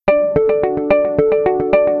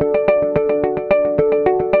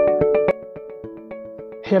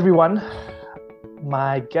Hey everyone,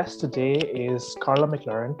 my guest today is Karla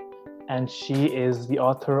McLaren, and she is the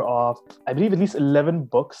author of, I believe, at least 11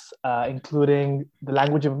 books, including The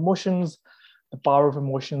Language of Emotions, The Power of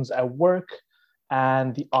Emotions at Work,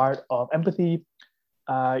 and The Art of Empathy.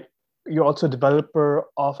 Uh, you're also a developer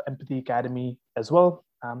of Empathy Academy as well.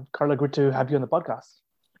 Karla, good to have you on the podcast.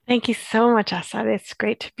 Thank you so much, Asad. It's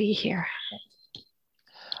great to be here.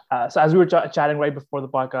 So as we were chatting right before the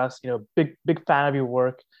podcast, big fan of your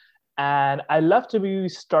work, and I love to be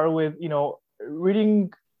start with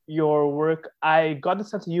reading your work. I got the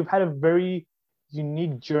sense that you've had a very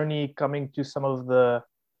unique journey coming to some of the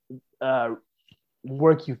uh,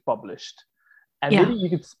 work you've published, and Yeah. maybe you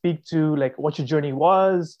could speak to like what your journey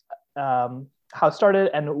was, how it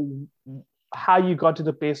started, and how you got to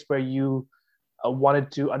the place where you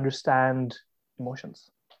wanted to understand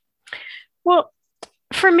emotions. Well,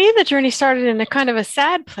 for me, the journey started in a kind of a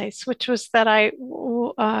sad place, which was that I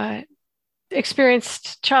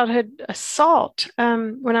experienced childhood assault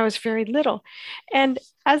when I was very little. And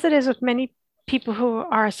as it is with many people who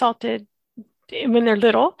are assaulted when they're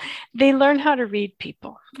little, they learn how to read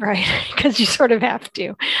people, right? Because you sort of have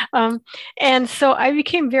to. Um, and so I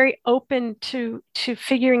became very open to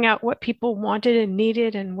figuring out what people wanted and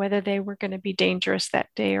needed and whether they were going to be dangerous that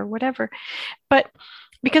day or whatever. But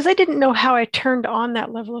because I didn't know how I turned on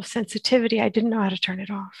that level of sensitivity, I didn't know how to turn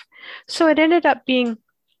it off. So it ended up being,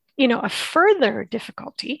 a further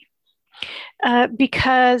difficulty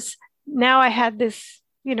because now I had this,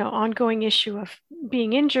 ongoing issue of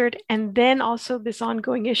being injured, and then also this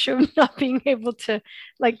ongoing issue of not being able to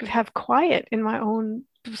like have quiet in my own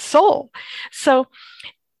soul. So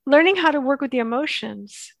learning how to work with the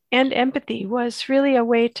emotions and empathy was really a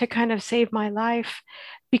way to kind of save my life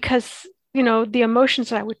because the emotions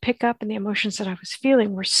that I would pick up and the emotions that I was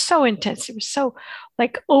feeling were so intense. It was so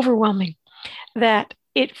like overwhelming that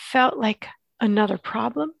it felt like another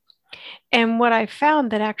problem. And what I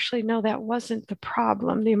found that actually, no, that wasn't the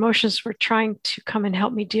problem. The emotions were trying to come and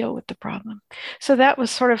help me deal with the problem. So that was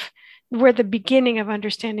sort of where the beginning of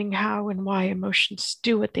understanding how and why emotions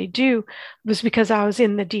do what they do was because I was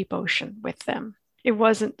in the deep ocean with them. It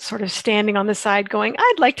wasn't sort of standing on the side going,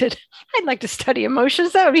 I'd like to study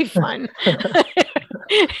emotions. That would be fun.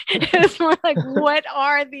 It was more like, what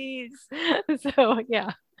are these? So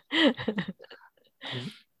yeah.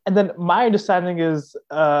 And then my understanding is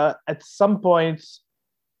at some point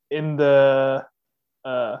in the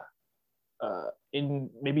uh, in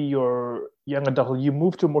maybe your young adult, you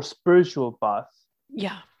moved to a more spiritual path.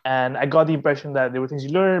 Yeah. And I got the impression that there were things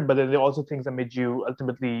you learned, but then there were also things that made you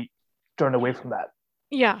ultimately turn away from that.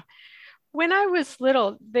 Yeah. When I was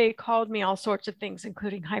little, they called me all sorts of things,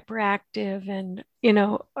 including hyperactive. And,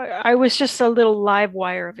 I was just a little live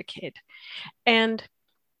wire of a kid. And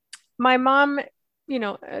my mom, you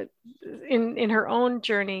know, uh, in her own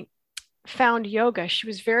journey, found yoga. She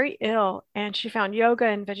was very ill and she found yoga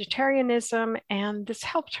and vegetarianism, and this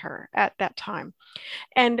helped her at that time.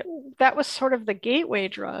 And that was sort of the gateway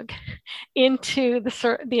drug into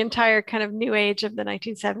the entire kind of new age of the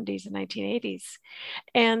 1970s and 1980s.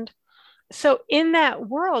 And so in that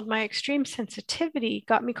world, my extreme sensitivity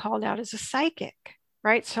got me called out as a psychic,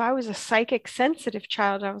 right? So I was a psychic sensitive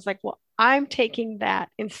child. I was like, well, I'm taking that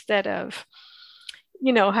instead of,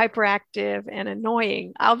 hyperactive and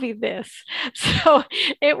annoying. I'll be this. So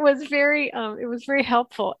it was very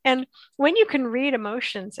helpful. And when you can read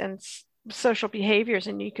emotions and social behaviors,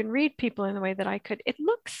 and you can read people in the way that I could, it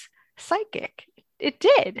looks psychic. It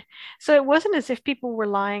did. So it wasn't as if people were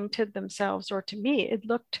lying to themselves or to me. It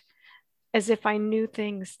looked as if I knew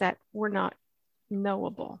things that were not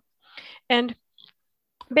knowable. And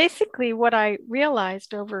basically, what I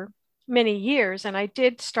realized over many years, and I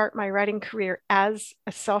did start my writing career as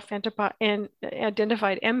a self identified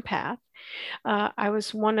empath. I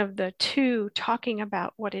was one of the two talking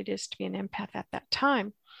about what it is to be an empath at that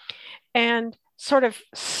time, and sort of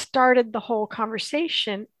started the whole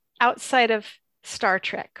conversation outside of Star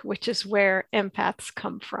Trek, which is where empaths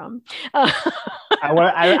come from. I'm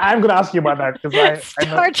going to ask you about that because I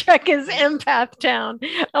know. Star Trek is empath town.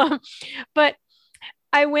 But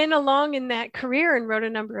I went along in that career and wrote a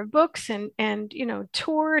number of books and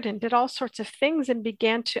toured and did all sorts of things and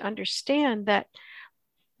began to understand that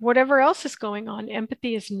whatever else is going on,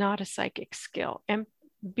 empathy is not a psychic skill. And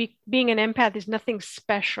being an empath is nothing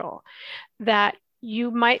special. That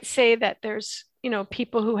you might say that there's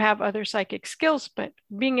people who have other psychic skills, but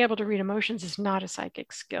being able to read emotions is not a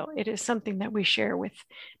psychic skill. It is something that we share with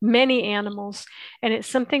many animals, and it's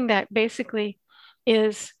something that basically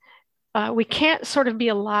is we can't sort of be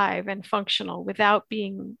alive and functional without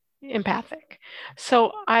being empathic.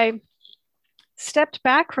 So I stepped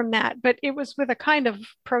back from that, but it was with a kind of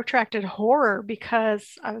protracted horror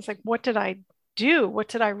because I was like, what did I do? What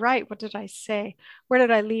did I write? What did I say? Where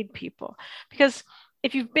did I lead people? Because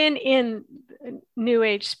if you've been in New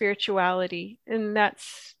Age spirituality, and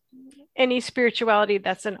that's any spirituality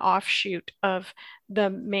that's an offshoot of the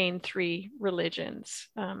main three religions,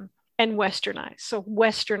 and westernized. So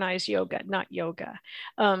westernized yoga, not yoga.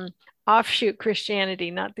 Offshoot Christianity,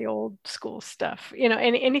 not the old school stuff. And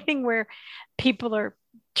anything where people are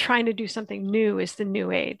trying to do something new is the new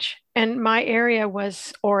age. And my area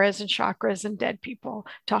was auras and chakras and dead people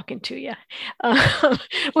talking to you,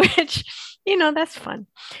 which, that's fun.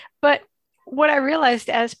 But what I realized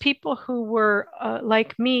as people who were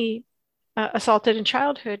like me, assaulted in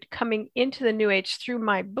childhood, coming into the new age through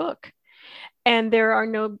my book, and there are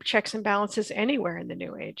no checks and balances anywhere in the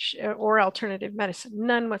new age or alternative medicine,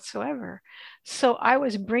 none whatsoever. So I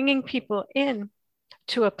was bringing people in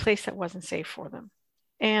to a place that wasn't safe for them.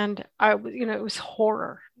 And it was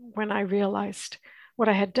horror when I realized what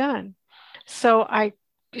I had done. So I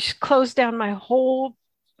just closed down my whole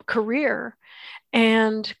career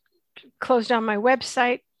and closed down my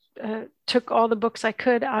website, took all the books I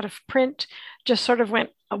could out of print, just sort of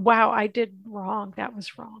went, wow, I did wrong. That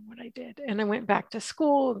was wrong what I did. And I went back to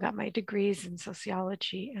school and got my degrees in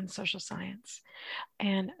sociology and social science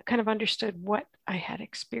and kind of understood what I had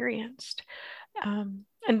experienced. And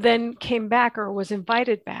then came back, or was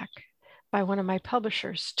invited back by one of my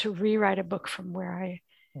publishers, to rewrite a book from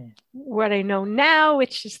what I know now,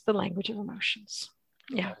 which is the language of emotions.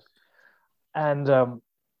 Yeah. And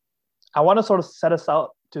I want to sort of set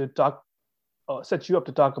you up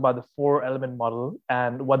to talk about the 4-element model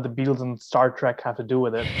and what the Beatles and Star Trek have to do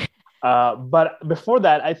with it. But before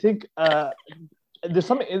that, I think there's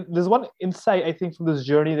one insight, I think, from this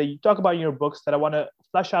journey that you talk about in your books that I want to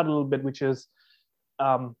flesh out a little bit, which is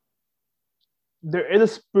there is a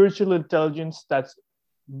spiritual intelligence that's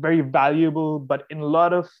very valuable, but in a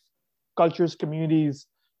lot of cultures, communities,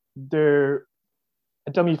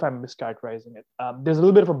 and tell me if I'm mischaracterizing it, there's a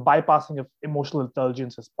little bit of a bypassing of emotional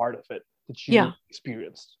intelligence as part of it that you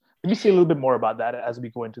experienced. Let me say a little bit more about that as we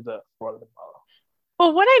go into the 4-element model.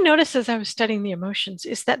 Well, what I noticed as I was studying the emotions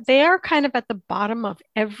is that they are kind of at the bottom of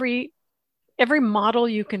every model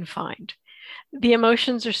you can find. The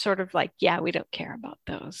emotions are sort of like, yeah, we don't care about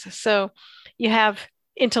those. So you have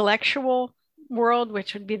intellectual world,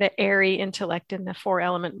 which would be the airy intellect in the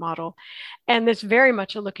 4-element model. And there's very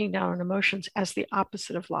much a looking down on emotions as the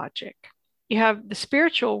opposite of logic. You have the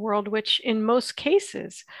spiritual world, which in most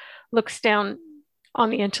cases looks down on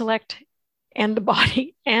the intellect and the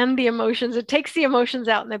body and the emotions. It takes the emotions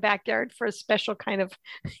out in the backyard for a special kind of,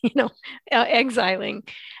 exiling.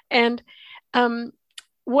 And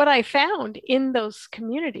what I found in those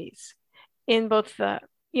communities, in both the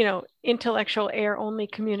intellectual air only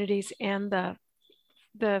communities and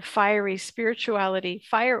the fiery spirituality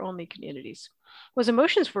fire only communities, was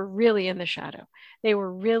emotions were really in the shadow. They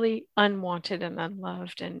were really unwanted and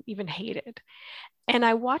unloved and even hated. And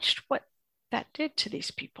I watched what that did to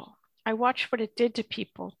these people. I watched what it did to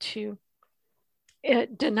people to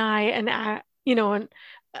deny an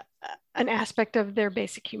aspect of their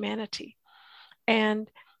basic humanity. And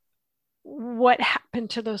what happened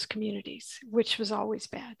to those communities, which was always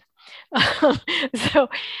bad. So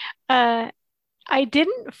I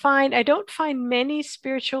don't find many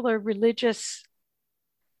spiritual or religious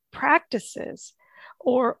practices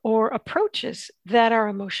or approaches that are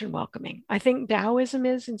emotion welcoming. I think Taoism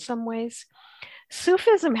is in some ways.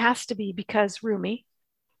 Sufism has to be because Rumi,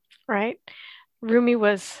 right? Rumi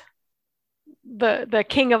was the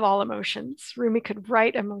king of all emotions. Rumi could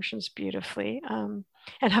write emotions beautifully. And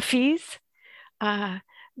Hafiz,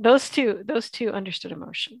 those two understood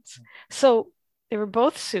emotions. So they were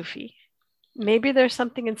both Sufi. Maybe there's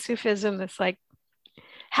something in Sufism that's like,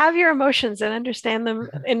 have your emotions and understand them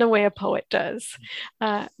in the way a poet does.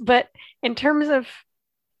 But in terms of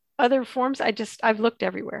other forms, I've looked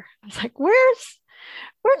everywhere. I was like, where's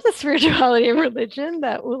the spirituality of religion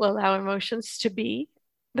that will allow emotions to be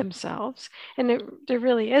themselves? And there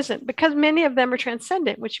really isn't, because many of them are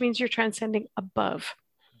transcendent, which means you're transcending above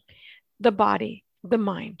the body, the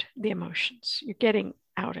mind, the emotions. You're getting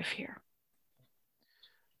out of here.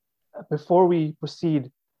 Before we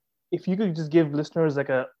proceed, if you could just give listeners like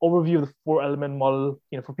an overview of the 4-element model,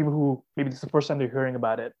 for people who maybe this is the first time they're hearing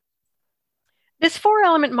about it. This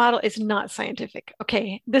 4-element model is not scientific.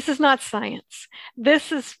 Okay, this is not science.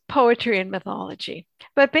 This is poetry and mythology.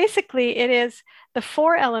 But basically, it is the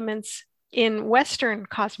 4 elements in Western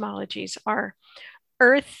cosmologies are: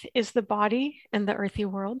 earth is the body and the earthy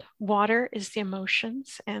world. Water is the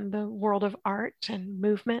emotions and the world of art and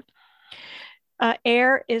movement.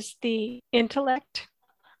 Air is the intellect,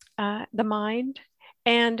 the mind,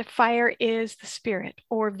 and fire is the spirit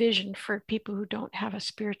or vision for people who don't have a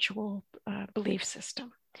spiritual belief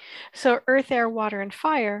system. So earth, air, water, and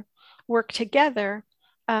fire work together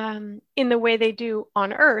in the way they do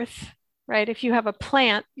on earth, right? If you have a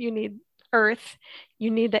plant, you need earth, you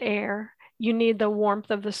need the air, you need the warmth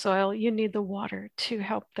of the soil, you need the water to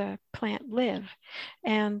help the plant live.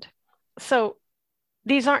 And so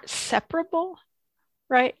these aren't separable,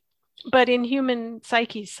 right? But in human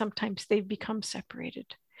psyches, sometimes they become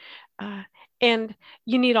separated. And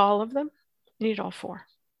you need all of them, you need all four.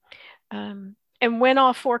 And when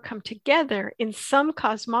all four come together, in some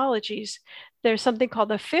cosmologies, there's something called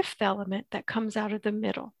the fifth element that comes out of the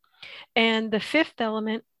middle. And the fifth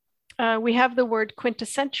element, we have the word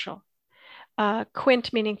quintessential.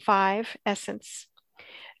 Quint meaning five, essence.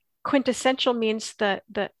 Quintessential means the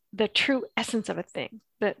true essence of a thing,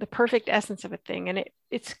 the perfect essence of a thing. And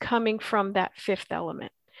it's coming from that fifth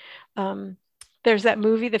element. There's that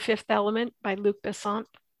movie, The Fifth Element by Luc Besson.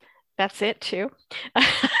 That's it too.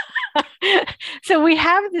 So we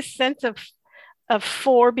have this sense of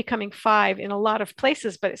four becoming five in a lot of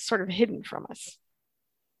places, but it's sort of hidden from us.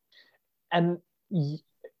 And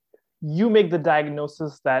you make the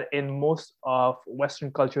diagnosis that in most of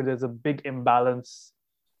Western culture, there's a big imbalance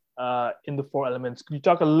in the four elements. Could you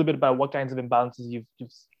talk a little bit about what kinds of imbalances you've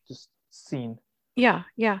just seen? Yeah.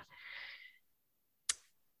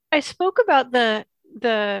 I spoke about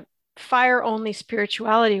the fire only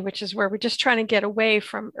spirituality, which is where we're just trying to get away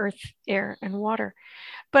from earth, air, and water.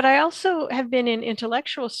 But I also have been in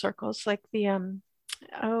intellectual circles like the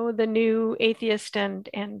new atheist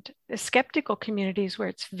and skeptical communities where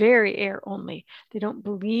it's very air only. They don't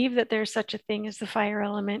believe that there's such a thing as the fire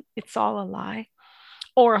element. It's all a lie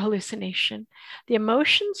or a hallucination. The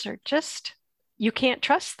emotions are just, you can't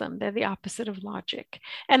trust them. They're the opposite of logic.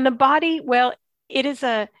 And the body, well, it is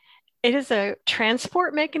a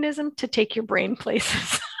transport mechanism to take your brain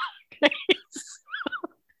places.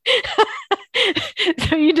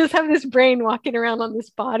 So you just have this brain walking around on this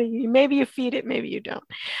body. Maybe you feed it, maybe you don't.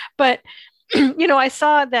 But I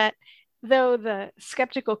saw that though the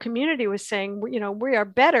skeptical community was saying, we are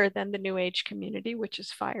better than the New Age community, which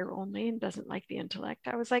is fire only and doesn't like the intellect.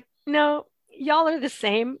 I was like, no, y'all are the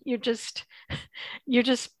same. You're just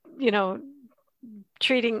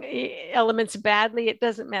treating elements badly. It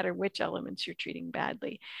doesn't matter which elements you're treating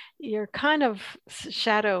badly. You're kind of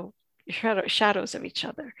shadows of each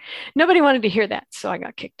other. Nobody wanted to hear that, so I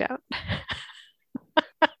got kicked out.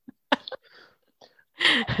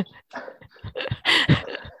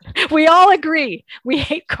 We all agree. We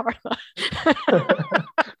hate Karla.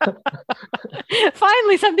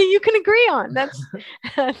 Finally, something you can agree on. That's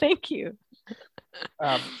thank you.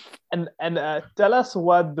 And tell us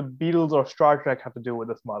what the Beatles or Star Trek have to do with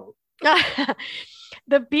this model.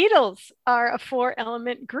 The Beatles are a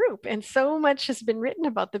four-element group, and so much has been written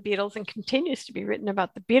about the Beatles and continues to be written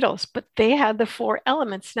about the Beatles, but they had the four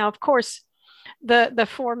elements. Now, of course, the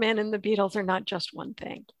four men in the Beatles are not just one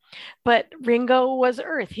thing, but Ringo was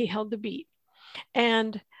earth. He held the beat.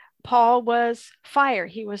 And Paul was fire.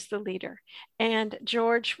 He was the leader. And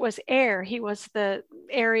George was air. He was the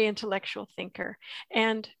airy intellectual thinker.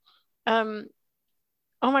 And oh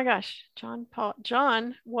my gosh,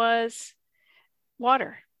 John was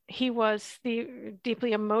water. He was the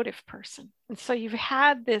deeply emotive person. And so you've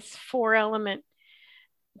had this four element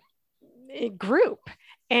group.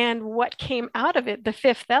 And what came out of it, the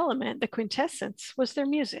fifth element, the quintessence, was their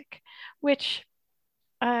music, which,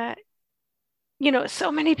 so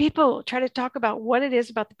many people try to talk about what it is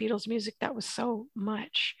about the Beatles' music that was so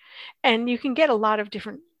much. And you can get a lot of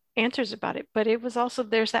different answers about it, but it was also,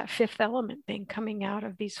 there's that fifth element thing coming out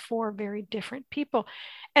of these four very different people.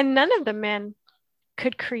 And none of the men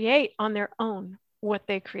could create on their own what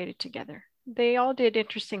they created together. They all did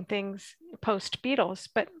interesting things post Beatles,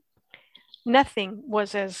 but nothing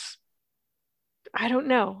was as, I don't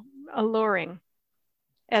know, alluring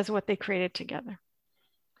as what they created together.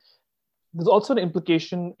 There's also an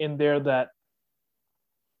implication in there that,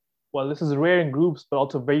 well, this is rare in groups, but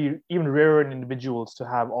also even rarer in individuals to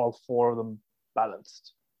have all four of them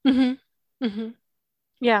balanced. Mm-hmm. Mm-hmm.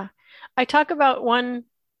 Yeah. I talk about one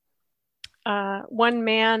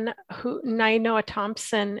man Nainoa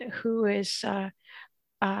Thompson, who is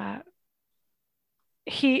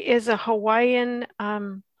he is a Hawaiian.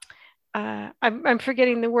 I'm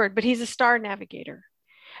forgetting the word, but he's a star navigator,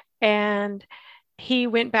 and he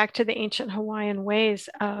went back to the ancient Hawaiian ways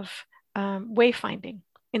of wayfinding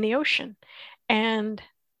in the ocean, and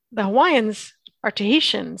the Hawaiians are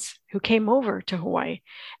Tahitians who came over to Hawaii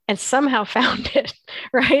and somehow found it,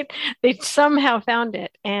 right? They somehow found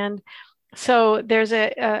it. And so there's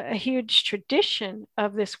a huge tradition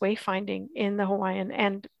of this wayfinding in the Hawaiian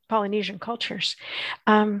and Polynesian cultures.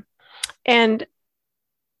 And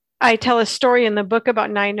I tell a story in the book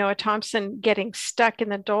about Nainoa Thompson getting stuck in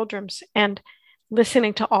the doldrums and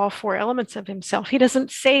listening to all four elements of himself. He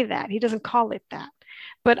doesn't say that. He doesn't call it that.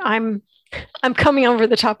 But I'm coming over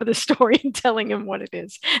the top of the story and telling him what it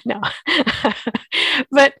is. No.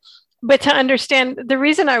 but to understand, the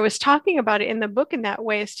reason I was talking about it in the book in that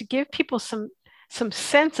way is to give people some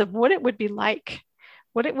sense of what it would be like,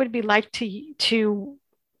 to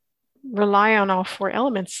rely on all four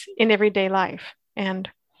elements in everyday life. And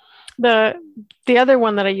the other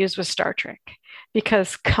one that I used was Star Trek,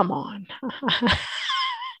 because come on.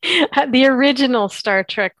 The original Star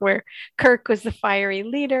Trek, where Kirk was the fiery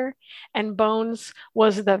leader and Bones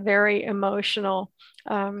was the very emotional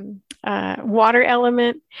water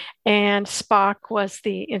element, and Spock was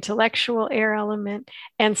the intellectual air element,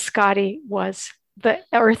 and Scotty was the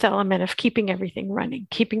earth element of keeping everything running,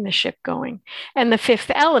 keeping the ship going. And the fifth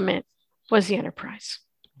element was the Enterprise,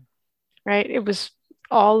 right? It was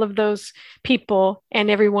all of those people and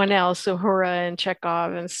everyone else, Uhura and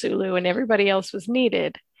Chekhov and Sulu and everybody else was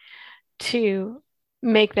needed to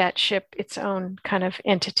make that ship its own kind of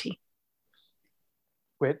entity.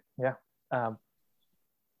 Great, yeah.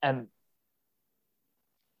 And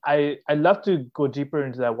I love to go deeper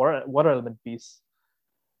into that water element piece.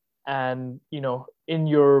 And, in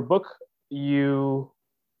your book, you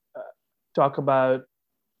talk about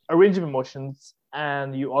a range of emotions,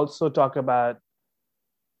 and you also talk about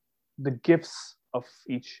the gifts of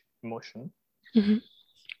each emotion. Mm-hmm.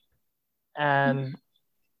 And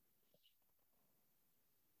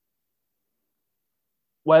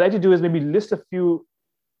what I'd like to do is maybe list a few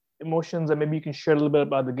emotions, and maybe you can share a little bit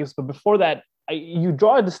about the gifts. But before that, you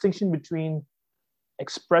draw a distinction between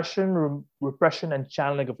expression, repression, and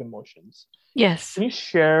channeling of emotions. Yes. Can you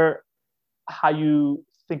share how you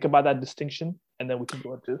think about that distinction? And then we can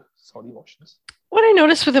go into some of the emotions. What I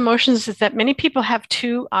notice with emotions is that many people have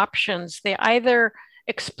two options. They either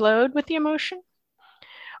explode with the emotion,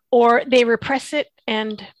 or they repress it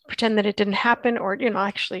and pretend that it didn't happen, or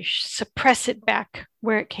actually suppress it back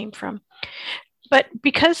where it came from. But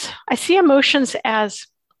because I see emotions as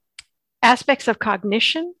aspects of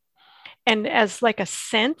cognition and as like a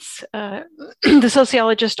sense, the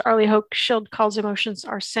sociologist Arlie Hochschild calls emotions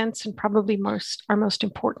our sense, and probably our most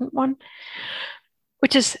important one,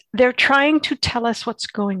 which is they're trying to tell us what's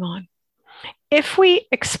going on. If we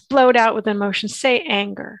explode out with emotion, say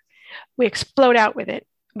anger, we explode out with it.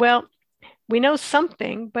 Well, we know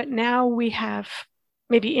something, but now we have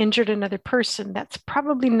maybe injured another person. That's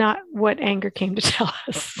probably not what anger came to tell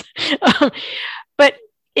us. But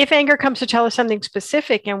if anger comes to tell us something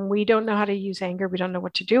specific and we don't know how to use anger, we don't know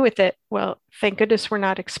what to do with it, well, thank goodness we're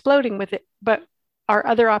not exploding with it, but our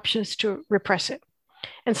other option is to repress it.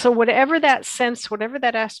 And so whatever that sense, whatever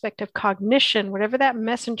that aspect of cognition, whatever that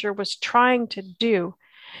messenger was trying to do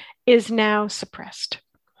is now suppressed.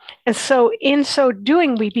 And so in so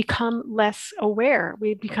doing, we become less aware,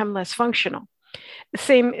 we become less functional. The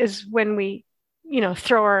same as when we,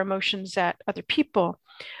 throw our emotions at other people,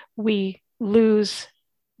 we lose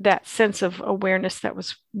that sense of awareness that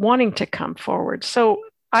was wanting to come forward. So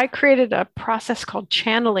I created a process called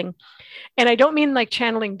channeling. And I don't mean like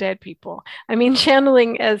channeling dead people. I mean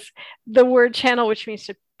channeling as the word channel, which means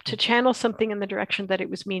to channel something in the direction that it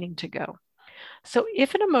was meaning to go. So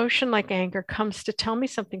if an emotion like anger comes to tell me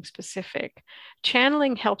something specific,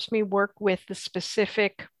 channeling helps me work with the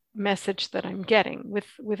specific message that I'm getting.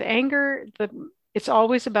 With anger, it's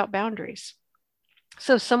always about boundaries.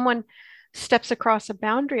 So someone steps across a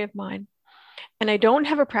boundary of mine and I don't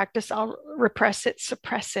have a practice, I'll repress it,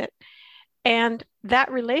 suppress it. And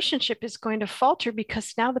that relationship is going to falter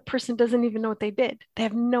because now the person doesn't even know what they did. They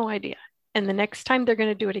have no idea. And the next time they're going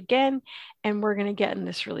to do it again, and we're going to get in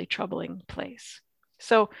this really troubling place.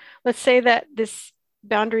 So let's say that this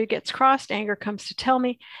boundary gets crossed, anger comes to tell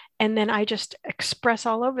me, and then I just express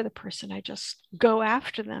all over the person. I just go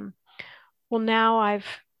after them. Well, now I've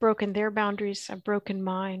broken their boundaries, I've broken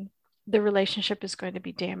mine. The relationship is going to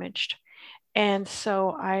be damaged. And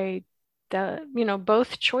so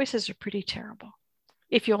both choices are pretty terrible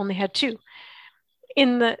if you only had two.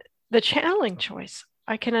 In the channeling choice,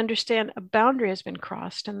 I can understand a boundary has been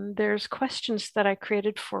crossed, and there's questions that I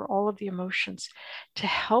created for all of the emotions to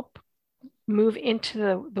help move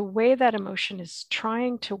into the way that emotion is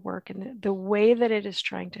trying to work and the way that it is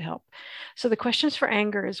trying to help. So the questions for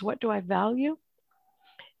anger is, what do I value?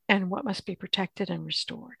 And what must be protected and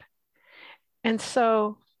restored? And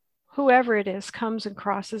so whoever it is comes and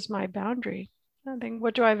crosses my boundary. I think,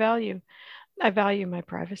 what do I value? I value my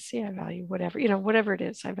privacy. I value whatever, whatever it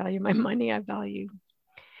is. I value my money. I value,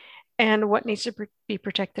 and what needs to be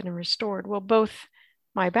protected and restored. Well, both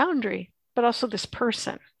my boundary, but also this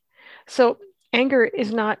person. So anger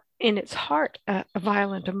is not in its heart a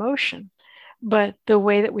violent emotion, but the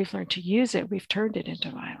way that we've learned to use it, we've turned it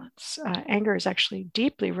into violence. Anger is actually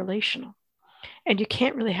deeply relational. And you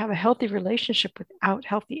can't really have a healthy relationship without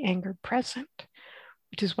healthy anger present,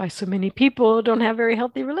 which is why so many people don't have very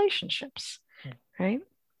healthy relationships, right?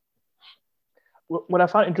 What I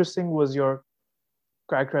found interesting was your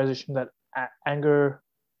characterization that anger,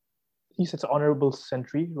 he said, it's honorable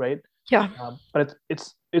century, right? Yeah. But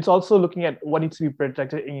it's also looking at what needs to be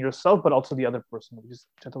protected in yourself, but also the other person, which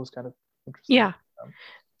I thought was kind of interesting. Yeah.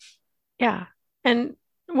 Yeah. And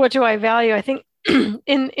what do I value? I think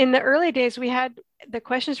in the early days, we had the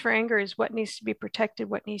questions for anger is what needs to be protected,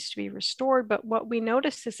 what needs to be restored. But what we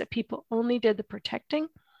noticed is that people only did the protecting,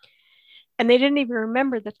 and they didn't even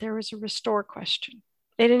remember that there was a restore question.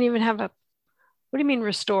 They didn't even have a, what do you mean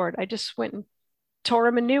restored? I just went and tore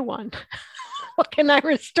him a new one. What can I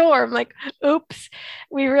restore? I'm like, oops.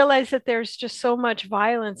 We realized that there's just so much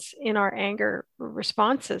violence in our anger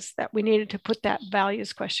responses that we needed to put that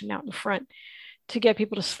values question out in front to get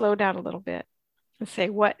people to slow down a little bit and say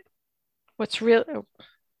what's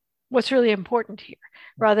really important here,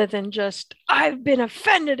 rather than just I've been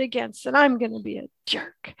offended against and I'm going to be a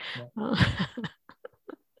jerk.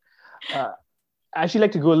 I actually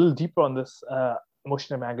like to go a little deeper on this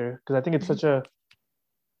emotion of anger, because I think it's such a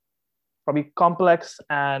probably complex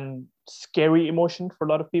and scary emotion for a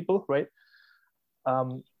lot of people, right?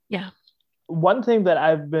 Yeah. One thing that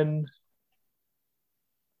I've been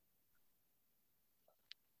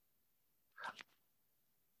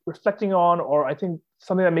reflecting on, or I think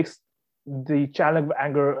something that makes the challenge of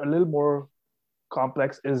anger a little more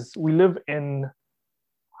complex, is we live in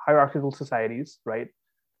hierarchical societies, right?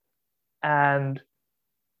 And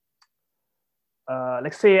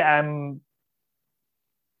like, say I'm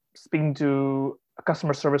speaking to a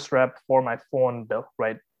customer service rep for my phone bill,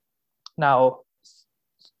 right? Now,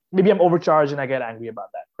 maybe I'm overcharged and I get angry about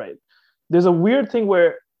that, right? There's a weird thing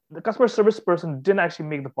where the customer service person didn't actually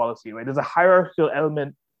make the policy, right? There's a hierarchical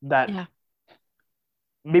element that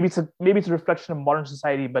maybe it's a reflection of modern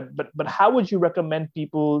society, but how would you recommend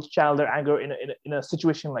people channel their anger in a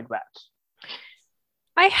situation like that?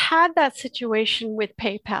 I had that situation with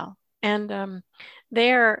PayPal, and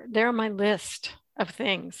they're on my list of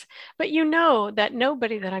things. But you know that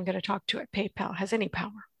nobody that I'm going to talk to at PayPal has any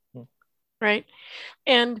power, right?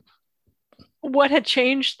 And what had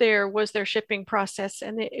changed there was their shipping process,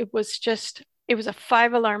 and it was a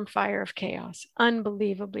 5 alarm fire of chaos,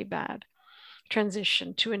 unbelievably bad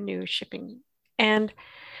transition to a new shipping. And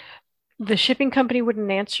the shipping company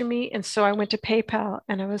wouldn't answer me. And so I went to PayPal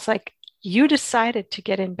and I was like, you decided to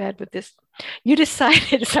get in bed with this. You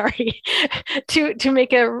decided, sorry, to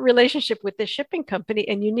make a relationship with this shipping company,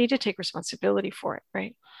 and you need to take responsibility for it,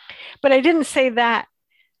 right? But I didn't say that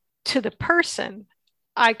to the person.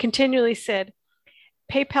 I continually said,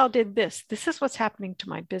 PayPal did this. This is what's happening to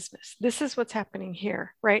my business. This is what's happening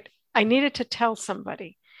here, right? I needed to tell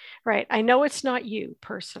somebody, right? I know it's not you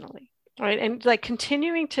personally, right? And like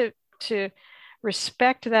continuing to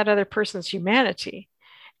respect that other person's humanity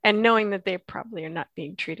and knowing that they probably are not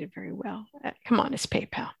being treated very well. Come on, it's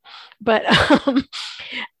PayPal. But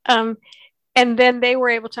um, and then they were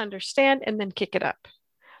able to understand and then kick it up.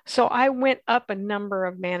 So I went up a number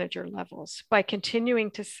of manager levels by continuing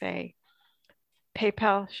to say,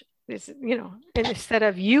 PayPal is, instead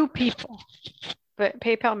of you people, but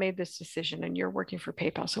PayPal made this decision and you're working for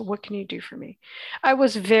PayPal. So what can you do for me? I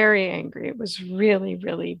was very angry. It was really,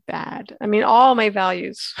 really bad. I mean, all my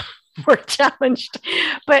values were challenged,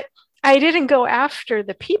 but I didn't go after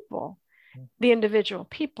the people, the individual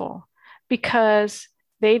people, because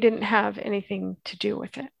they didn't have anything to do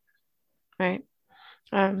with it. Right.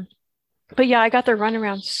 But yeah, I got the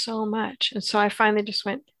runaround so much. And so I finally just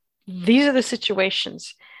went, these are the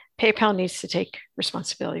situations. PayPal needs to take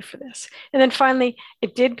responsibility for this. And then finally,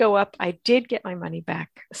 it did go up. I did get my money back,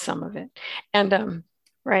 some of it. And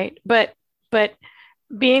right. But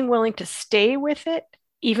being willing to stay with it,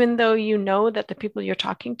 even though you know that the people you're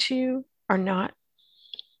talking to are not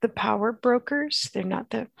the power brokers, they're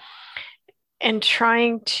not and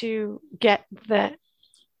trying to get the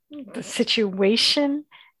situation,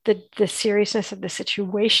 the seriousness of the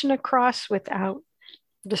situation across without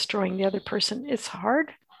destroying the other person is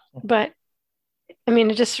hard. But I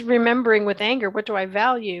mean, just remembering with anger, what do I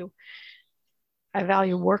value? I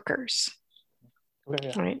value workers. Okay,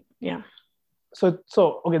 yeah. Right. Yeah.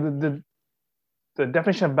 So okay, the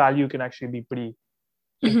definition of value can actually be pretty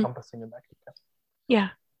encompassing in that case. Yeah.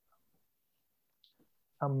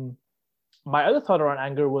 My other thought around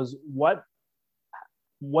anger was what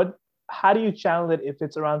how do you channel it if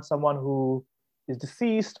it's around someone who is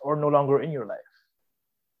deceased or no longer in your life?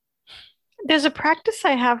 There's a practice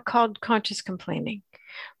I have called conscious complaining,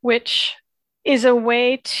 which is a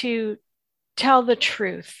way to tell the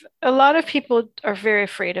truth. A lot of people are very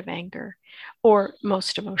afraid of anger or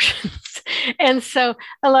most emotions. And so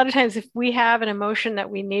a lot of times if we have an emotion that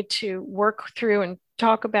we need to work through and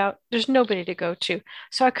talk about, there's nobody to go to.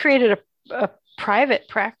 So I created a private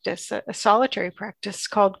practice, a solitary practice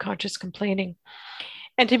called conscious complaining.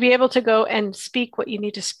 And to be able to go and speak what you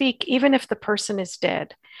need to speak, even if the person is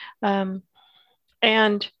dead.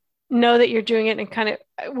 And know that you're doing it and kind of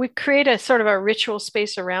we create a sort of a ritual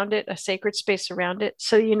space around it, a sacred space around it,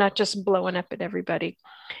 so you're not just blowing up at everybody.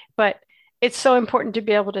 But it's so important to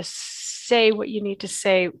be able to say what you need to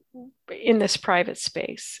say in this private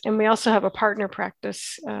space. And we also have a partner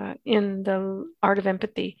practice in the art of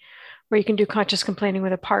empathy where you can do conscious complaining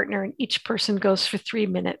with a partner and each person goes for 3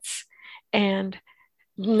 minutes and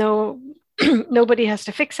nobody has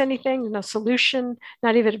to fix anything, no solution,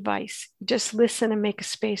 not even advice. Just listen and make a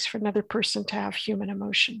space for another person to have human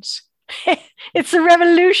emotions. It's a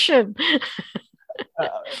revolution.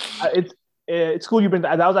 It's cool you bring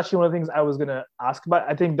that. That was actually one of the things I was going to ask about.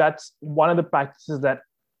 I think that's one of the practices that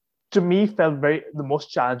to me felt the most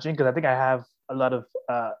challenging because I think I have a lot of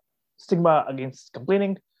stigma against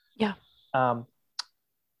complaining. Yeah.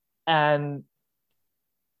 And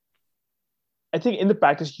I think in the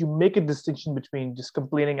practice, you make a distinction between just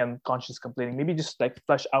complaining and conscious complaining. Maybe just like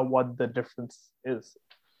flesh out what the difference is.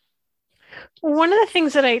 One of the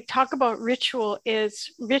things that I talk about ritual is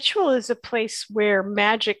a place where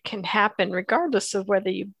magic can happen, regardless of whether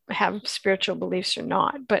you have spiritual beliefs or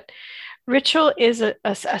not. But ritual is a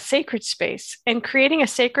sacred space, and creating a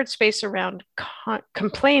sacred space around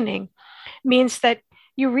complaining means that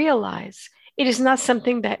you realize it is not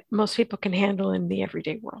something that most people can handle in the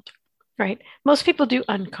everyday world. Right? Most people do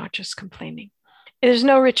unconscious complaining. There's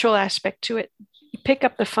no ritual aspect to it. You pick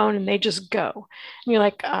up the phone and they just go. And you're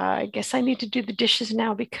like, I guess I need to do the dishes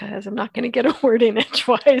now because I'm not going to get a word in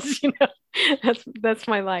edgewise. You know, that's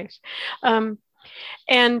my life.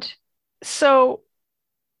 And so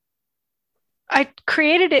I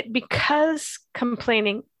created it because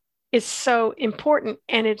complaining is so important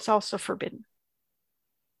and it's also forbidden.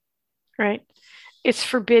 Right? It's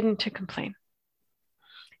forbidden to complain.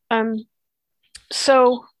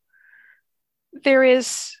 So there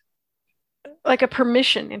is like a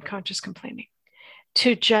permission in conscious complaining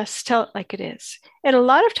to just tell it like it is. And a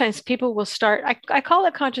lot of times people will start, I call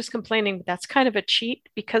it conscious complaining, but that's kind of a cheat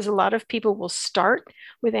because a lot of people will start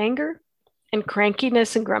with anger and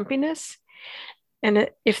crankiness and grumpiness. And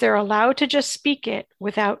if they're allowed to just speak it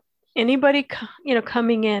without anybody,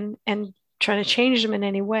 coming in and trying to change them in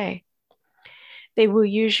any way, they will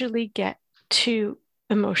usually get to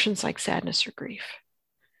emotions like sadness or grief.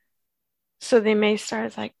 So they may start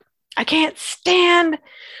as like, I can't stand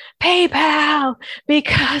PayPal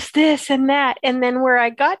because this and that. And then where I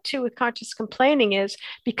got to with conscious complaining is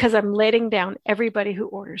because I'm letting down everybody who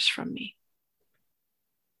orders from me.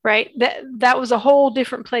 Right? That was a whole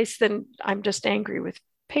different place than I'm just angry with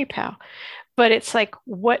PayPal. But it's like,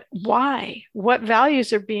 why? What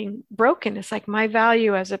values are being broken? It's like my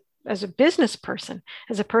value as a business person,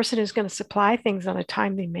 as a person who's going to supply things on a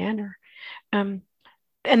timely manner. And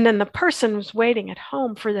then the person was waiting at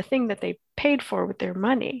home for the thing that they paid for with their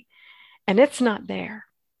money, and it's not there.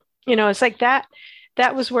 It's like that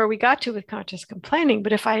was where we got to with conscious complaining.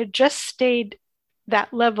 But if I had just stayed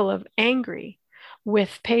that level of angry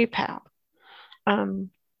with PayPal,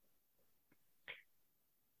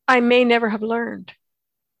 I may never have learned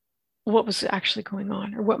what was actually going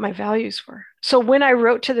on or what my values were. So when I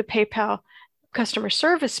wrote to the PayPal customer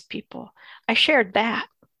service people, I shared that,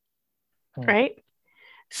 right?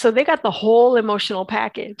 So they got the whole emotional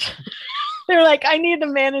package. They're like, I need a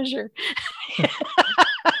manager.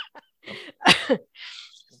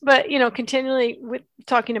 But, continually with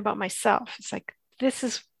talking about myself, it's like, this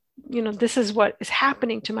is what is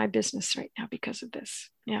happening to my business right now because of this.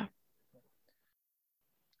 Yeah.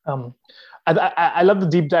 I love the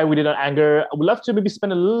deep dive we did on anger. I would love to maybe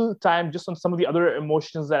spend a little time just on some of the other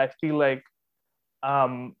emotions that I feel like,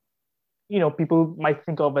 people might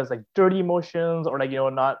think of as like dirty emotions or like,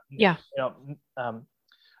 not. Yeah.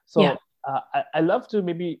 I love to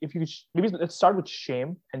maybe if you could, maybe let's start with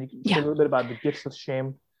shame and you can say a little bit about the gifts of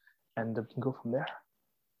shame and we can go from there.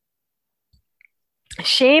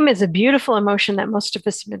 Shame is a beautiful emotion that most of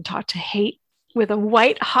us have been taught to hate with a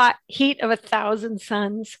white hot heat of 1,000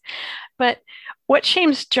 suns. But what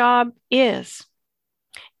shame's job is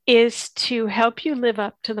to help you live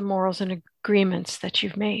up to the morals and agreements that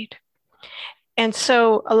you've made. And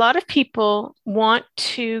so a lot of people want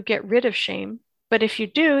to get rid of shame, but if you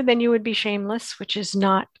do, then you would be shameless, which is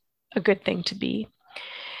not a good thing to be.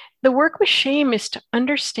 The work with shame is to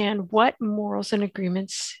understand what morals and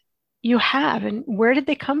agreements you have and where did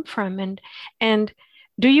they come from, and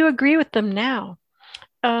do you agree with them now?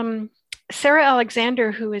 Sarah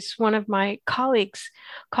Alexander, who is one of my colleagues,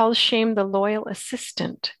 calls shame the loyal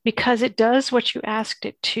assistant because it does what you asked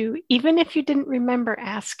it to, even if you didn't remember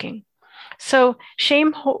asking. So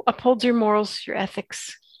shame upholds your morals, your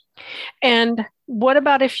ethics. And what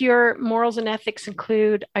about if your morals and ethics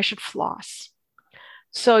include, I should floss?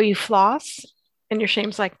 So you floss and your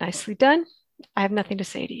shame's like, nicely done. I have nothing to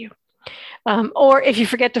say to you. Or if you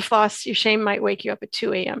forget to floss, your shame might wake you up at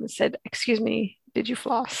 2 a.m. and said, excuse me, did you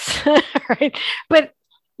floss? Right? But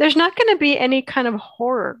there's not going to be any kind of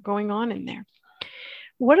horror going on in there.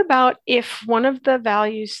 What about if one of the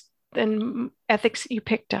values and ethics that you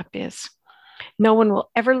picked up is no one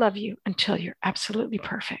will ever love you until you're absolutely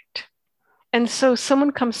perfect? And so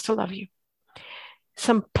someone comes to love you.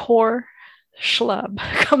 Some poor schlub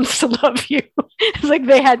comes to love you. It's like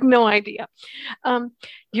they had no idea.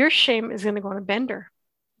 Your shame is going to go on a bender.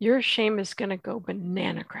 Your shame is going to go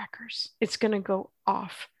banana crackers. It's going to go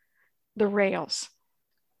off the rails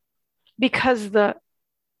because that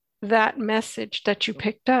message that you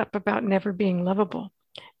picked up about never being lovable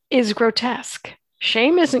is grotesque.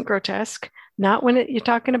 Shame isn't grotesque, not when you're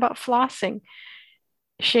talking about flossing.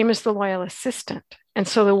 Shame is the loyal assistant. And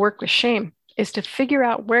so the work with shame is to figure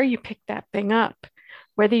out where you pick that thing up,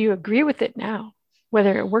 whether you agree with it now,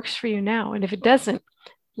 whether it works for you now. And if it doesn't,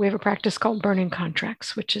 we have a practice called burning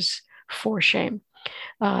contracts, which is for shame.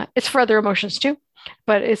 It's for other emotions too,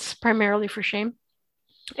 but it's primarily for shame.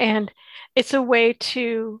 And it's a way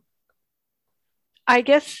to,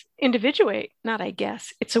 it's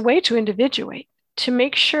a way to individuate, to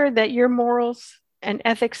make sure that your morals and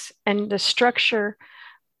ethics and the structure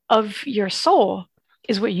of your soul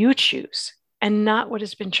is what you choose and not what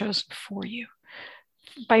has been chosen for you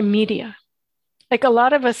by media. Like a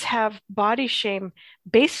lot of us have body shame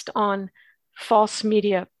based on false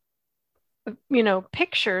media,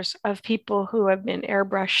 pictures of people who have been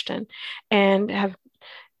airbrushed and have,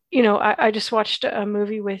 I just watched a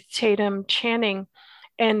movie with Tatum Channing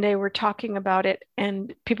and they were talking about it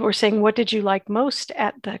and people were saying, what did you like most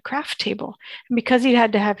at the craft table? And because he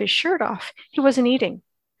had to have his shirt off, he wasn't eating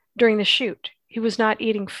during the shoot. He was not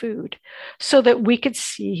eating food so that we could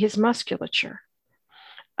see his musculature.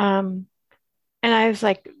 And I was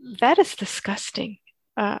like, that is disgusting.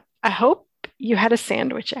 I hope you had a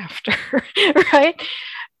sandwich after, right?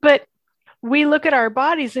 But we look at our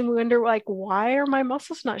bodies and we wonder, like, why are my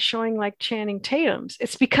muscles not showing like Channing Tatum's?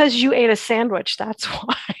 It's because you ate a sandwich. That's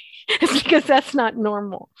why. It's because that's not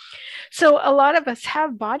normal. So a lot of us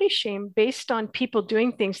have body shame based on people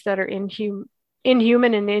doing things that are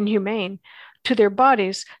inhuman and inhumane to their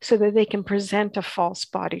bodies so that they can present a false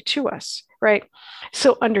body to us, right?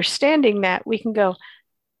 So understanding that, we can go,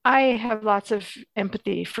 I have lots of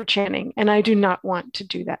empathy for Channing, and I do not want to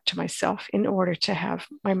do that to myself in order to have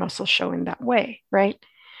my muscles show in that way, right?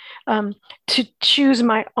 To choose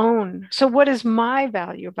my own. So what is my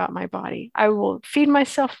value about my body? I will feed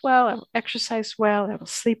myself well, I will exercise well, I will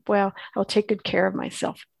sleep well, I will take good care of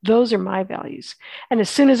myself. Those are my values. And as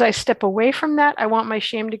soon as I step away from that, I want my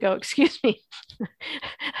shame to go, excuse me,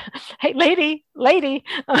 hey, lady,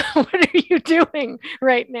 what are you doing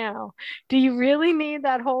right now? Do you really need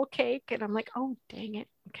that whole cake? And I'm like, oh, dang it.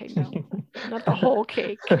 Okay, no, not the whole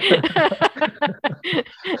cake.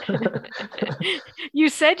 You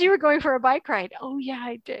said you were going for a bike ride. Oh, yeah,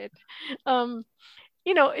 I did.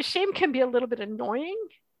 Shame can be a little bit annoying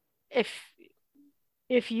if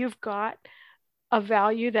you've got a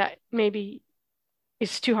value that maybe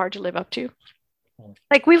is too hard to live up to.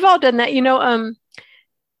 Like we've all done that,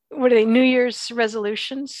 what are they, New Year's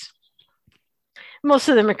resolutions? Most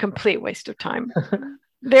of them are a complete waste of time.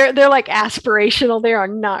 They're like aspirational. They are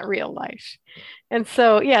not real life. And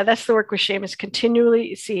so, yeah, that's the work with shame, is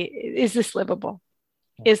continually see, is this livable?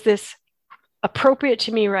 Is this appropriate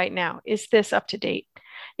to me right now? Is this up to date?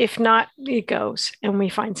 If not, it goes and we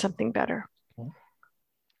find something better.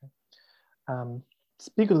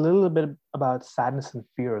 Speak a little bit about sadness and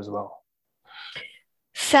fear as well.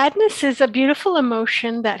 Sadness is a beautiful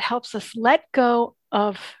emotion that helps us let go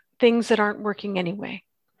of things that aren't working anyway.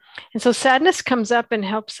 And so sadness comes up and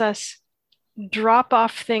helps us drop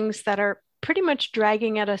off things that are pretty much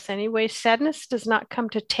dragging at us anyway. Sadness does not come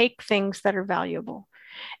to take things that are valuable.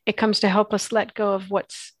 It comes to help us let go of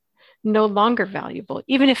what's no longer valuable,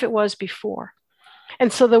 even if it was before.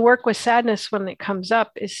 And so the work with sadness when it comes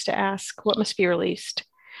up is to ask what must be released,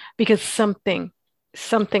 because something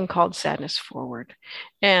called sadness forward.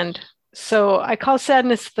 And so I call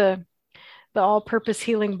sadness the all-purpose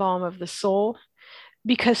healing balm of the soul,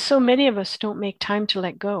 because so many of us don't make time to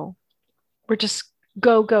let go. We're just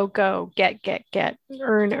go, go, go, get,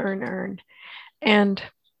 earn, earn, and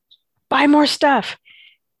buy more stuff.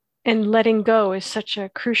 And letting go is such a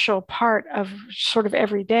crucial part of sort of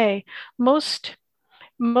every day. Most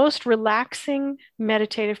relaxing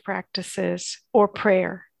meditative practices or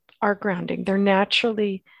prayer are grounding. They're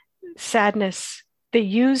naturally sadness. They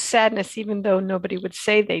use sadness even though nobody would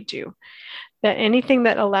say they do. That anything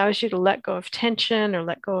that allows you to let go of tension or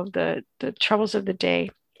let go of the troubles of the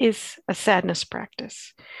day is a sadness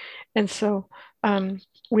practice. And so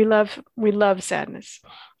we love sadness.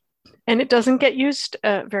 And it doesn't get used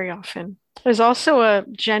very often. There's also a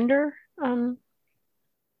gender, I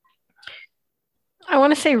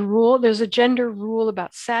want to say rule. There's a gender rule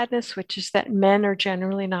about sadness, which is that men are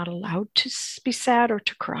generally not allowed to be sad or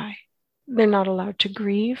to cry. They're not allowed to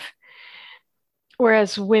grieve,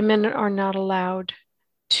 whereas women are not allowed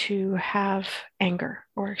to have anger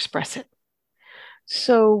or express it.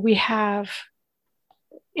 So we have,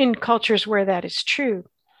 in cultures where that is true,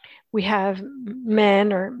 we have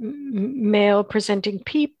men or male presenting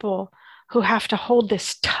people who have to hold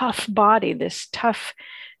this tough body, this tough,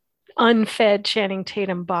 unfed Channing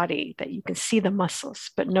Tatum body that you can see the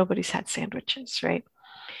muscles, but nobody's had sandwiches, right?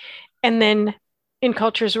 And then in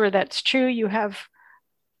cultures where that's true, you have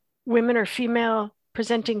women or female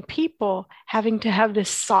presenting people having to have this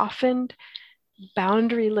softened,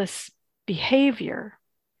 boundaryless behavior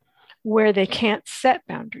where they can't set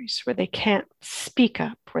boundaries, where they can't speak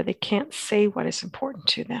up, where they can't say what is important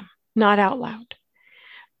to them, not out loud.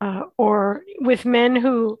 Or with men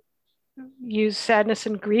who use sadness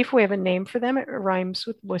and grief, we have a name for them. It rhymes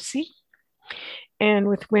with wussy. And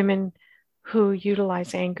with women who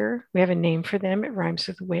utilize anger, we have a name for them. It rhymes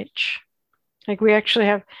with witch. Like we actually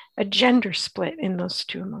have a gender split in those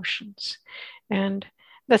two emotions. And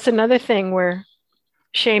that's another thing where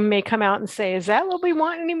shame may come out and say, is that what we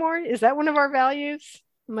want anymore? Is that one of our values?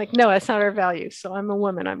 I'm like, no, that's not our value. So I'm a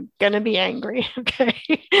woman. I'm going to be angry. Okay.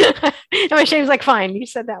 And my shame's like, fine, you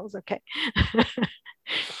said that was okay.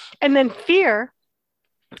 And then fear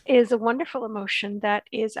is a wonderful emotion that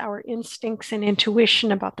is our instincts and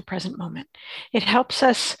intuition about the present moment. It helps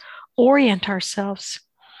us orient ourselves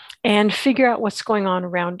and figure out what's going on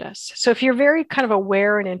around us. So if you're very kind of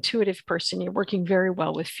aware and intuitive person, you're working very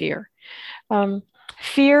well with fear.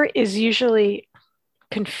 Fear is usually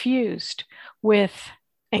confused with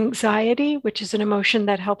anxiety, which is an emotion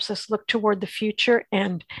that helps us look toward the future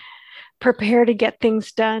and prepare to get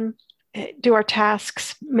things done, do our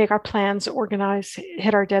tasks, make our plans, organize,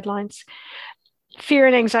 hit our deadlines. Fear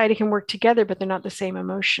and anxiety can work together, but they're not the same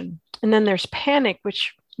emotion. And then there's panic,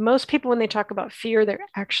 which most people, when they talk about fear, they're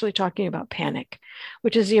actually talking about panic,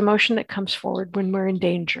 which is the emotion that comes forward when we're in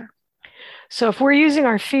danger. So if we're using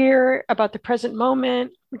our fear about the present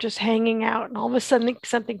moment, we're just hanging out and all of a sudden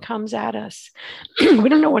something comes at us. We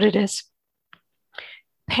don't know what it is.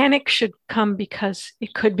 Panic should come because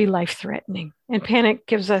it could be life-threatening. And panic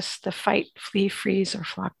gives us the fight, flee, freeze, or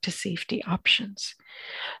flock to safety options.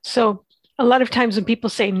 So a lot of times when people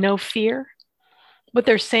say no fear, what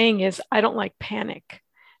they're saying is, I don't like panic.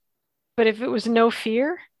 But if it was no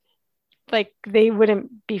fear, like they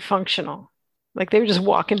wouldn't be functional. Like they would just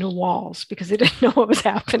walk into walls because they didn't know what was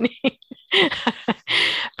happening.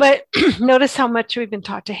 But notice how much we've been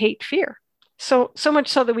taught to hate fear. So much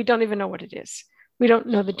so that we don't even know what it is. We don't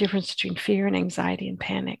know the difference between fear and anxiety and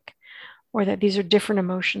panic, or that these are different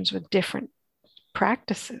emotions with different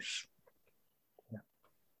practices.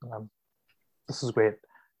 Yeah. This is great.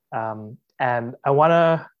 And I want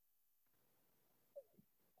to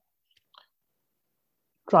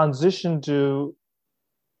transition to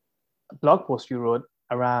a blog post you wrote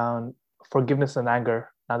around forgiveness and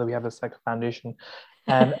anger. Now that we have this like foundation,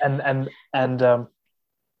 and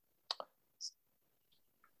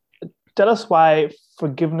tell us why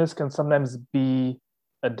forgiveness can sometimes be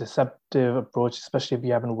a deceptive approach, especially if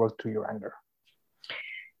you haven't worked through your anger.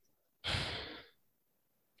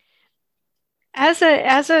 As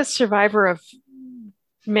a survivor of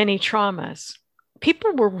many traumas,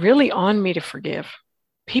 people were really on me to forgive.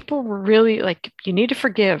 People were really like, you need to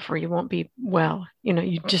forgive or you won't be well. You know,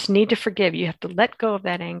 you just need to forgive. You have to let go of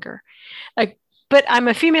that anger. Like, but I'm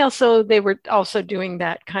a female, so they were also doing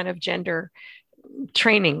that kind of gender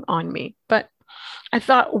training on me. But I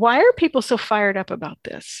thought, why are people so fired up about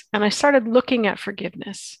this? And I started looking at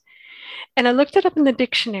forgiveness. And I looked it up in the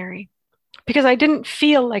dictionary because I didn't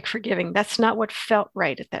feel like forgiving. That's not what felt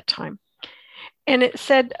right at that time. And it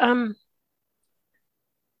said a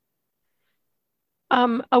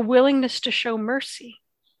willingness to show mercy.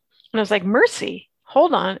 And I was like, mercy?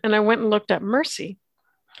 Hold on. And I went and looked up mercy.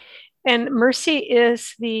 And mercy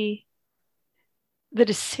is the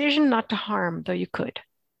decision not to harm, though you could.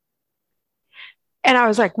 And I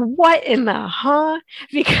was like, what in the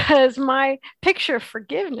Because my picture of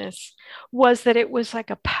forgiveness was that it was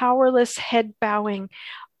like a powerless head bowing.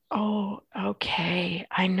 Oh, okay.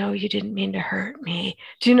 I know you didn't mean to hurt me.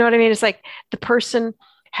 Do you know what I mean? It's like the person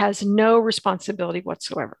has no responsibility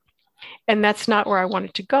whatsoever. And that's not where I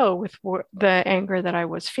wanted to go with the anger that I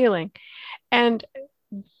was feeling.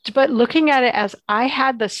 But looking at it as I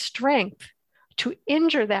had the strength to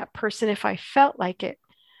injure that person if I felt like it,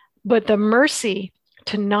 but the mercy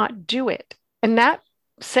to not do it. And that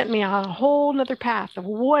sent me on a whole nother path of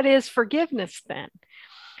what is forgiveness then?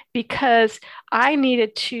 Because I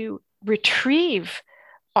needed to retrieve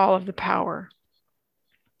all of the power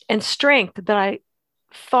and strength that I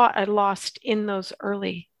thought I lost in those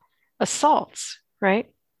early assaults,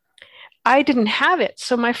 right? I didn't have it.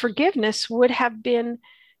 So my forgiveness would have been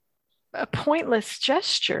a pointless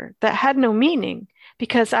gesture that had no meaning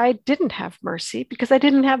because I didn't have mercy, because I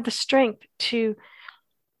didn't have the strength to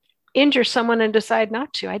injure someone and decide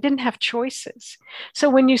not to. I didn't have choices. So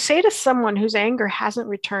when you say to someone whose anger hasn't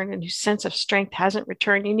returned and whose sense of strength hasn't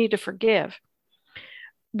returned, you need to forgive,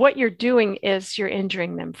 what you're doing is you're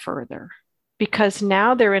injuring them further because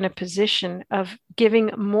now they're in a position of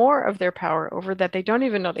giving more of their power over that they don't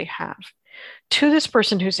even know they have to this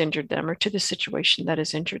person who's injured them or to the situation that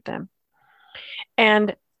has injured them.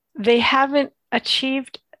 And they haven't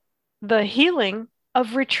achieved the healing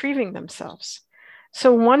of retrieving themselves.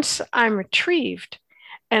 So once I'm retrieved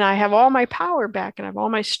and I have all my power back and I have all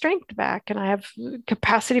my strength back and I have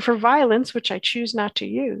capacity for violence, which I choose not to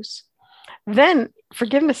use, then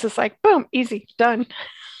forgiveness is like, boom, easy, done,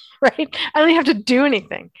 right? I don't have to do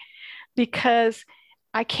anything because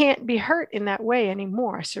I can't be hurt in that way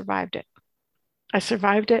anymore. I survived it.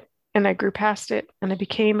 And I grew past it and I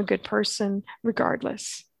became a good person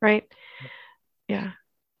regardless, right? Yeah.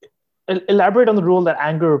 Elaborate on the role that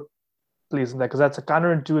anger plays in that, because that's a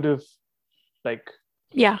counterintuitive,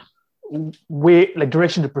 way,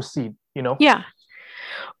 direction to proceed, Yeah.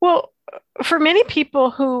 Well, for many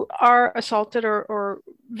people who are assaulted or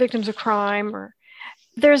victims of crime,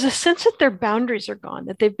 there's a sense that their boundaries are gone,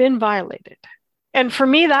 that they've been violated. And for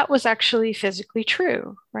me, that was actually physically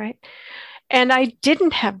true, right? And I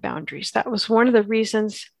didn't have boundaries. That was one of the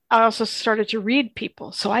reasons I also started to read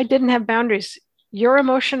people. So I didn't have boundaries. Your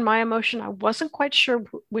emotion, my emotion, I wasn't quite sure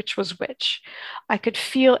which was which. I could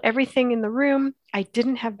feel everything in the room. I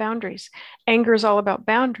didn't have boundaries. Anger is all about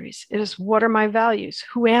boundaries. It is, what are my values?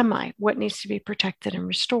 Who am I? What needs to be protected and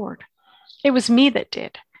restored? It was me that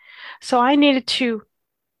did. So I needed to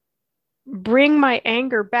bring my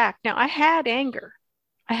anger back. Now, I had anger.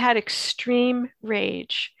 I had extreme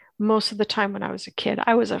rage most of the time when I was a kid.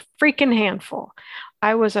 I was a freaking handful.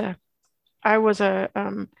 I was a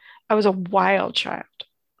wild child.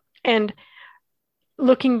 And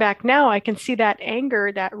looking back now, I can see that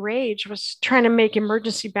anger, that rage was trying to make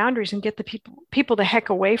emergency boundaries and get the people the heck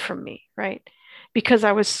away from me, right? Because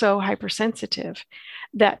I was so hypersensitive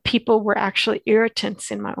that people were actually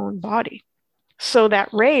irritants in my own body. So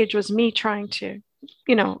that rage was me trying to,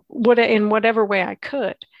 in whatever way I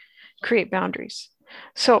could, create boundaries.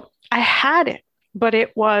 So I had it, but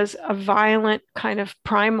it was a violent kind of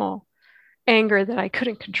primal anger that I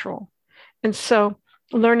couldn't control. And so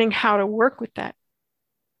learning how to work with that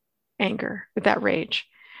anger, with that rage,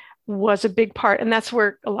 was a big part. And that's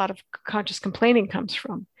where a lot of conscious complaining comes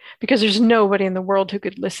from, because there's nobody in the world who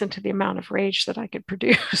could listen to the amount of rage that I could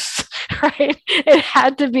produce, right? It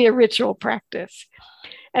had to be a ritual practice.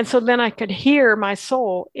 And so then I could hear my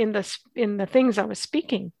soul in the things I was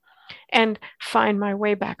speaking and find my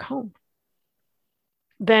way back home.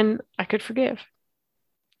 Then I could forgive.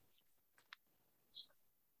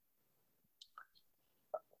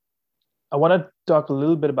 I want to talk a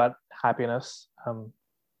little bit about happiness.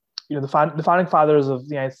 The founding fathers of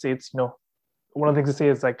the United States, one of the things they say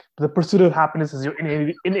is the pursuit of happiness is your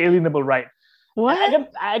inalienable right. What?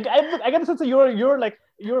 I get the sense that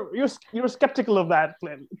you're skeptical of that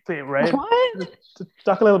claim, right? What?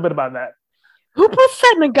 Talk a little bit about that. Who puts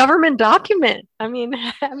that in a government document? I mean,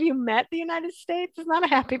 have you met the United States? It's not a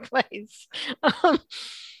happy place.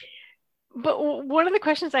 But one of the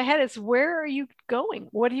questions I had is, where are you going?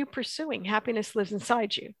 What are you pursuing? Happiness lives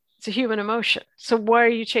inside you. It's a human emotion. So what are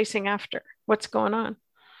you chasing after? What's going on?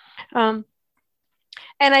 Um,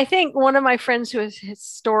 and I think one of my friends who is a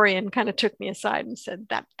historian kind of took me aside and said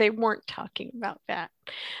that they weren't talking about that.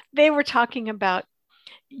 They were talking about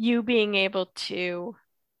you being able to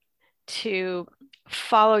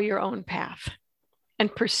follow your own path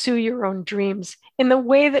and pursue your own dreams in the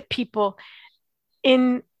way that people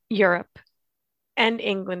in Europe and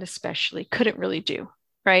England especially couldn't really do,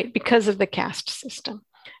 right? Because of the caste system,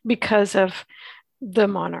 because of the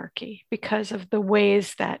monarchy, because of the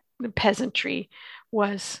ways that the peasantry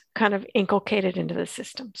was kind of inculcated into the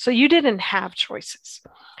system. So you didn't have choices.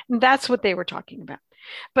 And that's what they were talking about.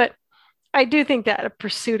 But I do think that a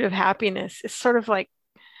pursuit of happiness is sort of like,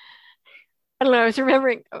 I don't know, I was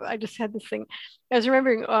remembering, I just had this thing. I was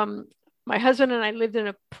remembering my husband and I lived in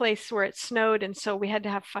a place where it snowed. And so we had to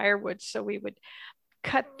have firewood. So we would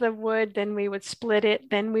cut the wood, then we would split it,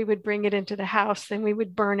 then we would bring it into the house, then we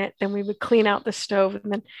would burn it, then we would clean out the stove.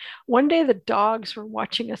 And then one day the dogs were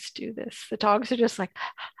watching us do this. The dogs are just like,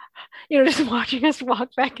 just watching us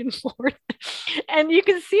walk back and forth. And you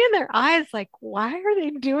can see in their eyes, like, why are they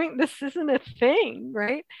doing this? Isn't a thing,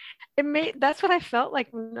 right? That's what I felt like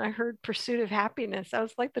when I heard pursuit of happiness. I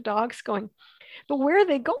was like the dogs going, but where are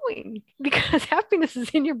they going? Because happiness is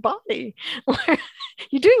in your body.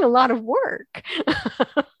 You're doing a lot of work.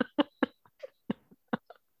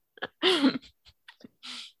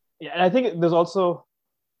 Yeah, and I think there's also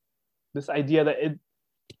this idea that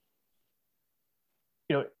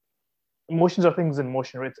emotions are things in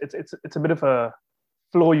motion, right? It's a bit of a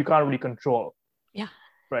flow you can't really control. Yeah.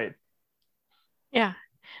 Right. Yeah.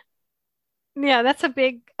 Yeah, that's a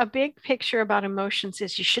big picture about emotions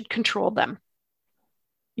is you should control them.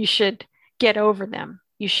 You should get over them.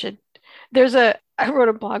 I wrote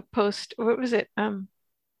a blog post. What was it?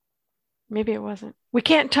 Maybe it wasn't. We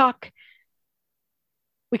can't talk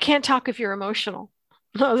if you're emotional.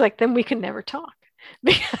 I was like, then we can never talk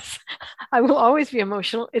because I will always be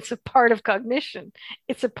emotional. It's a part of cognition.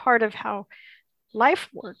 It's a part of how life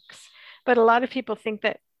works. But a lot of people think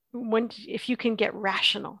that if you can get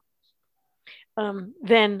rational,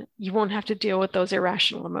 then you won't have to deal with those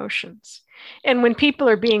irrational emotions. And when people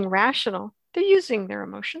are being rational, they're using their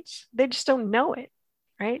emotions. They just don't know it,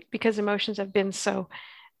 right? Because emotions have been so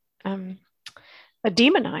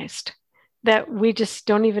demonized that we just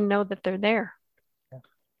don't even know that they're there.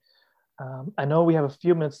 I know we have a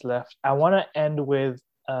few minutes left. I want to end with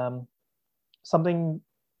something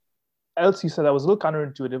else you said that was a little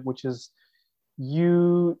counterintuitive, which is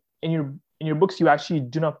you in your books you actually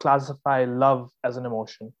do not classify love as an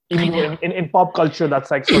emotion, even though in pop culture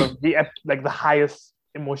that's like sort of the highest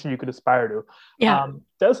emotion you could aspire to. Yeah.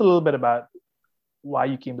 Tell us a little bit about why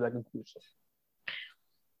you came to that conclusion.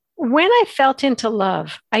 When I felt into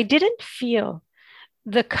love, I didn't feel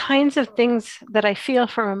the kinds of things that I feel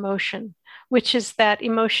from emotion, which is that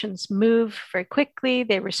emotions move very quickly,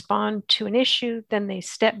 they respond to an issue, then they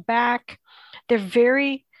step back. They're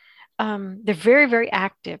very, very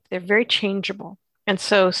active. They're very changeable. And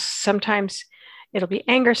so sometimes it'll be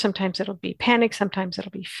anger, sometimes it'll be panic, sometimes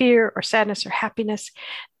it'll be fear or sadness or happiness.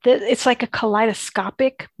 It's like a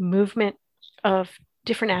kaleidoscopic movement of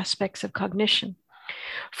different aspects of cognition.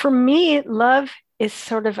 For me, love is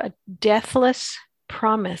sort of a deathless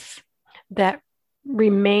promise that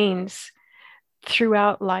remains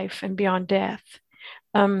throughout life and beyond death.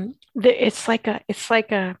 It's like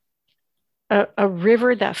a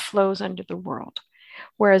river that flows under the world,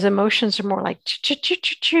 whereas emotions are more like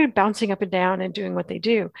bouncing up and down and doing what they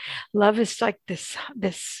do. Love is like this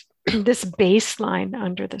this baseline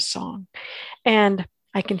under the song, and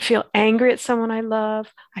I can feel angry at someone I love.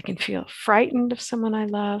 I can feel frightened of someone I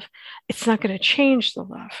love. It's not going to change the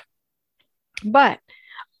love. But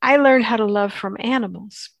I learned how to love from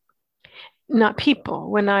animals, not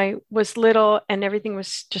people. When I was little and everything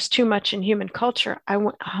was just too much in human culture,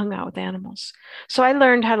 hung out with animals. So I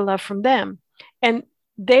learned how to love from them. And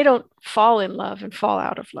they don't fall in love and fall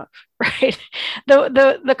out of love, right?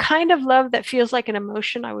 The kind of love that feels like an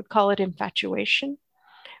emotion, I would call it infatuation,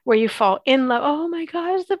 where you fall in love. Oh my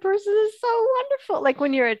gosh, the person is so wonderful. Like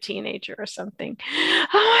when you're a teenager or something. Oh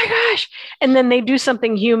my gosh. And then they do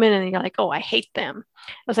something human and you're like, oh, I hate them.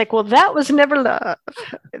 I was like, well, that was never love.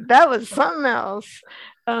 That was something else.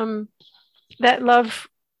 That love,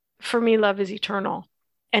 for me, love is eternal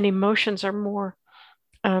and emotions are more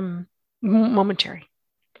momentary.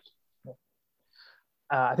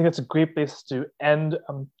 I think that's a great place to end.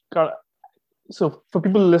 Karla, so for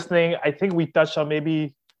people listening, I think we touched on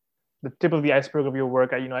maybe the tip of the iceberg of your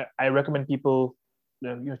work. I recommend people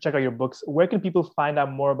check out your books, where can people find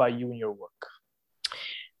out more about you and your work?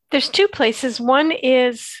 There's two places. One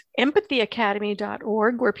is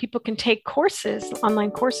empathyacademy.org, where people can take courses,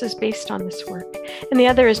 online courses based on this work. And the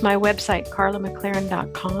other is my website,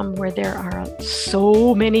 karlamclaren.com, where there are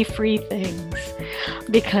so many free things,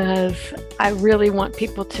 because I really want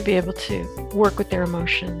people to be able to work with their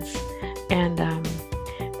emotions and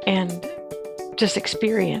just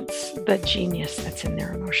experience the genius that's in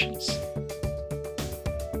their emotions.